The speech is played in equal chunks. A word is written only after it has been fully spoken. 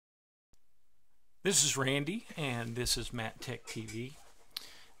This is Randy, and this is Matt Tech TV.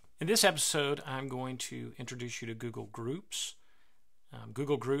 In this episode, I'm going to introduce you to Google Groups.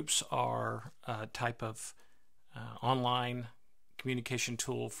 Google Groups are a type of online communication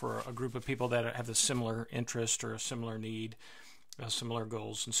tool for a group of people that have a similar interest or a similar need, similar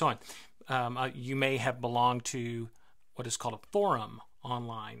goals, and so on. You may have belonged to what is called a forum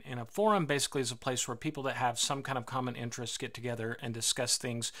online, and a forum basically is a place where people that have some kind of common interest get together and discuss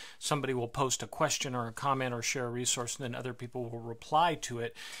things. Somebody will post a question or a comment or share a resource, and then other people will reply to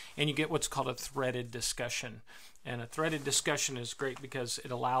it, and you get what's called a threaded discussion. And a threaded discussion is great because it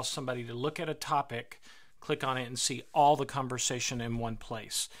allows somebody to look at a topic, click on it, and see all the conversation in one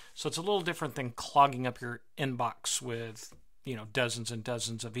place. So it's a little different than clogging up your inbox with dozens and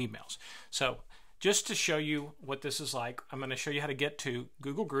dozens of emails. So just to show you what this is like, I'm going to show you how to get to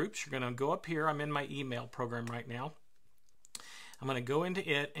Google Groups. You're going to go up here. I'm in my email program right now. I'm going to go into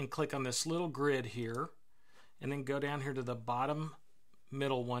it and click on this little grid here, and then go down here to the bottom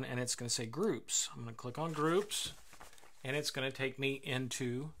middle one, and it's going to say Groups. I'm going to click on Groups, and it's going to take me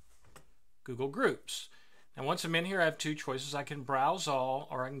into Google Groups. Now once I'm in here, I have two choices. I can browse all,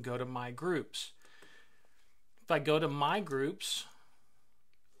 or I can go to My Groups. If I go to My Groups,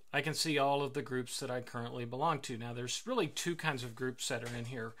 I can see all of the groups that I currently belong to. Now there's really two kinds of groups that are in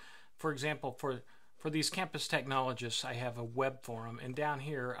here. For example, for these campus technologists, I have a web forum, and down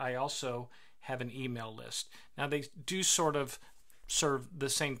here I also have an email list. Now they do sort of serve the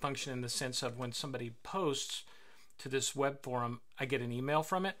same function in the sense of when somebody posts to this web forum, I get an email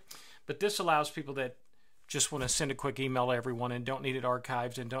from it. But this allows people that just want to send a quick email to everyone and don't need it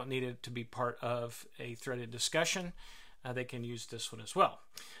archived and don't need it to be part of a threaded discussion. They can use this one as well.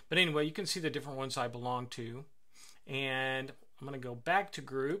 But anyway, you can see the different ones I belong to. And I'm going to go back to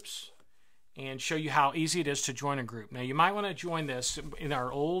Groups and show you how easy it is to join a group. Now, you might want to join this. In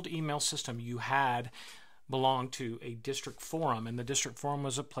our old email system, you had belonged to a district forum. And the district forum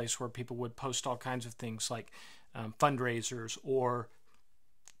was a place where people would post all kinds of things like fundraisers, or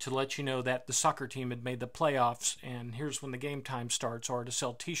to let you know that the soccer team had made the playoffs and here's when the game time starts, or to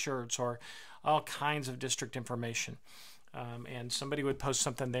sell t-shirts, or all kinds of district information. And somebody would post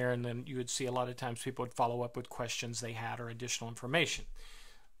something there, and then you would see a lot of times people would follow up with questions they had or additional information.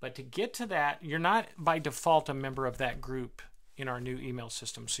 But to get to that, you're not by default a member of that group in our new email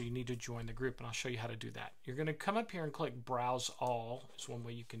system, so you need to join the group, and I'll show you how to do that. You're going to come up here and click Browse All. Is one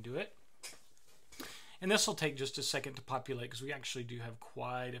way you can do it. And this will take just a second to populate because we actually do have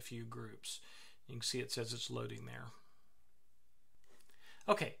quite a few groups. You can see it says it's loading there.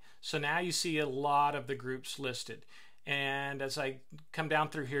 Okay, so now you see a lot of the groups listed. And as I come down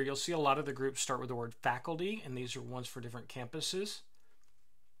through here, you'll see a lot of the groups start with the word faculty, and these are ones for different campuses.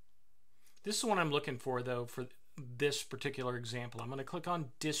 This is the one I'm looking for, though, for this particular example. I'm going to click on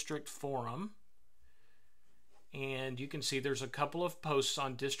District Forum, and you can see there's a couple of posts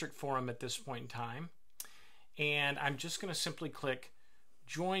on District Forum at this point in time. And I'm just going to simply click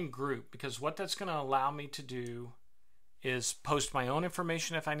Join Group, because what that's going to allow me to do is post my own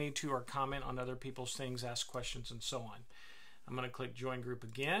information if I need to, or comment on other people's things, ask questions, and so on. I'm going to click Join Group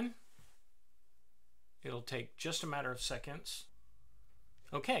again. It'll take just a matter of seconds.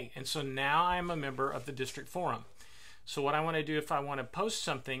 Okay, and so now I'm a member of the district forum. So what I want to do if I want to post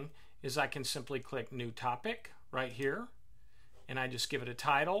something is I can simply click New Topic right here, and I just give it a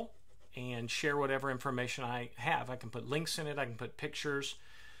title and share whatever information I have. I can put links in it, I can put pictures,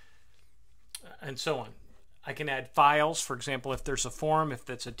 and so on. I can add files. For example, if there's a form, if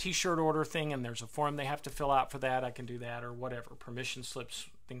it's a t-shirt order thing and there's a form they have to fill out for that, I can do that, or whatever, permission slips,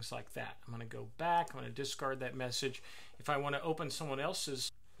 things like that. I'm going to go back, I'm going to discard that message. If I want to open someone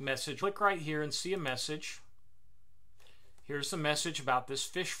else's message, click right here and see a message. Here's the message about this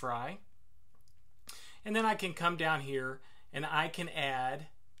fish fry. And then I can come down here and I can add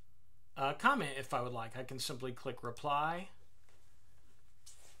a comment if I would like. I can simply click Reply.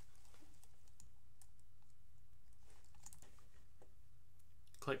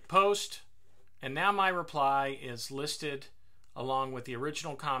 Click Post, and now my reply is listed along with the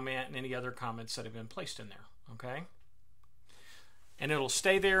original comment and any other comments that have been placed in there. Okay? And it'll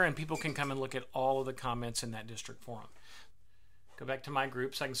stay there, and people can come and look at all of the comments in that district forum. Go back to My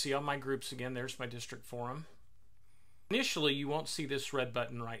Groups. I can see all my groups again. There's my district forum. Initially, you won't see this red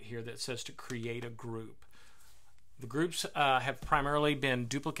button right here that says to create a group. The groups have primarily been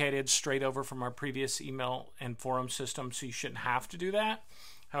duplicated straight over from our previous email and forum system, so you shouldn't have to do that.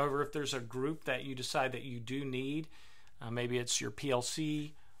 However, if there's a group that you decide that you do need, maybe it's your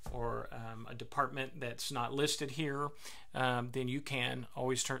PLC or a department that's not listed here, then you can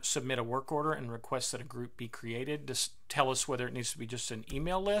always submit a work order and request that a group be created. Just tell us whether it needs to be just an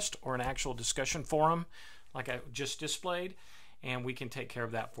email list or an actual discussion forum like I just displayed, and we can take care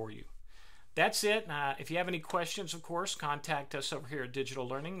of that for you. That's it. If you have any questions, of course, contact us over here at Digital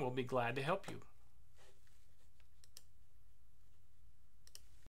Learning. We'll be glad to help you.